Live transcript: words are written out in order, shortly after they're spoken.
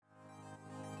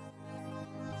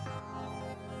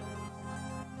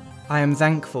I am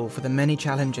thankful for the many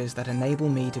challenges that enable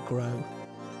me to grow.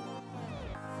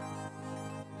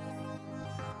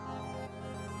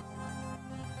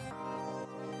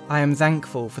 I am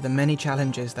thankful for the many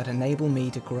challenges that enable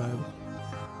me to grow.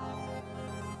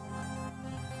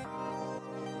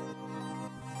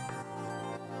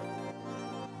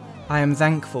 I am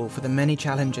thankful for the many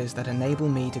challenges that enable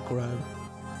me to grow.